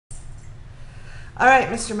All right,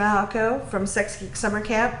 Mr. Mahalko from Sex Geek Summer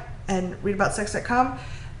Camp and readaboutsex.com.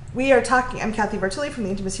 We are talking, I'm Cathy from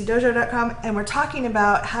theintimacydojo.com, and we're talking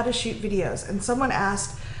about how to shoot videos. And someone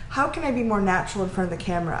asked, how can I be more natural in front of the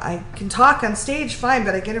camera? I can talk on stage fine,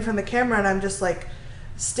 but I get in front of the camera and I'm just like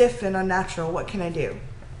stiff and unnatural. What can I do?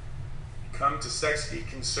 Come to Sex Geek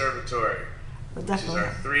Conservatory, Well, which is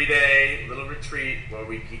our 3-day little retreat where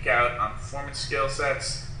we geek out on performance skill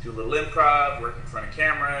sets, do a little improv, work in front of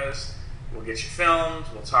cameras. We'll get you filmed.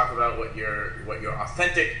 We'll talk about what your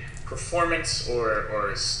authentic performance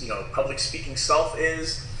or public speaking self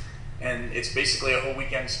is. And it's basically a whole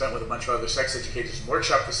weekend spent with a bunch of other sex educators and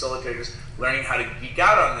workshop facilitators learning how to geek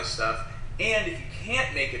out on this stuff. And if you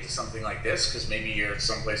can't make it to something like this, because maybe you're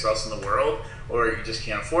someplace else in the world, or you just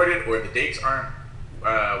can't afford it, or the dates aren't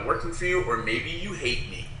working for you, or maybe you hate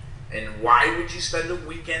me, and why would you spend a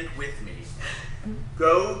weekend with me?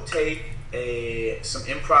 Go take some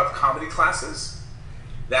improv comedy classes.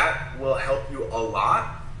 That will help you a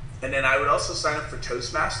lot. And then I would also sign up for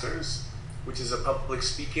Toastmasters, which is a public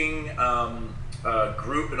speaking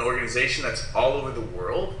group and organization that's all over the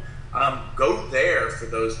world. Go there for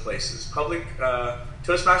those places. Public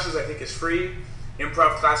Toastmasters, I think, is free.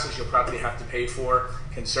 Improv classes you'll probably have to pay for.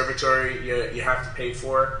 Conservatory you have to pay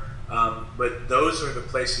for. But those are the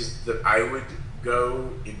places that I would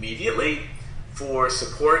go immediately for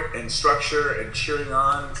support and structure and cheering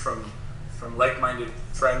on from like-minded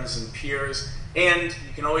friends and peers. And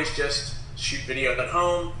you can always just shoot video at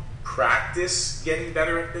home, practice getting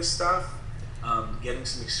better at this stuff, getting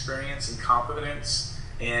some experience and confidence,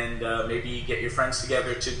 and maybe get your friends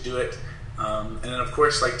together to do it. And then of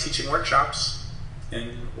course, like teaching workshops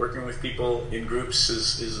and working with people in groups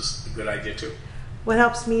is a good idea too. What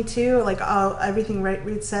helps me too, like everything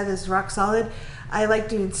Reid said is rock solid. I like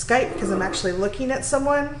doing Skype because I'm actually looking at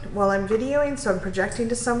someone while I'm videoing, so I'm projecting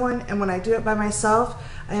to someone. And when I do it by myself,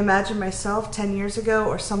 I imagine myself 10 years ago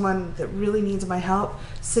or someone that really needs my help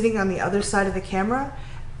sitting on the other side of the camera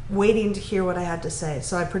waiting to hear what I had to say.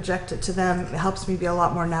 So I project it to them. It helps me be a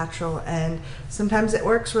lot more natural, and sometimes it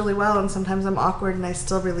works really well and sometimes I'm awkward and I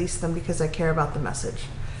still release them because I care about the message.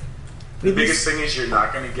 The biggest thing is you're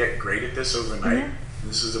not going to get great at this overnight. Mm-hmm.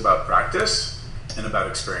 This is about practice and about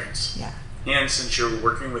experience. Yeah. And since you're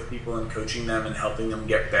working with people and coaching them and helping them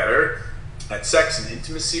get better at sex and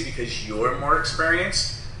intimacy because you're more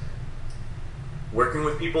experienced, working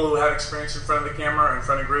with people who have experience in front of the camera or in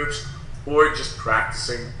front of groups, or just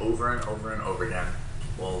practicing over and over and over again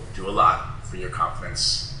will do a lot for your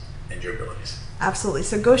confidence and your abilities. Absolutely.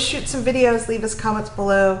 So go shoot some videos, leave us comments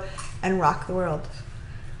below, and rock the world.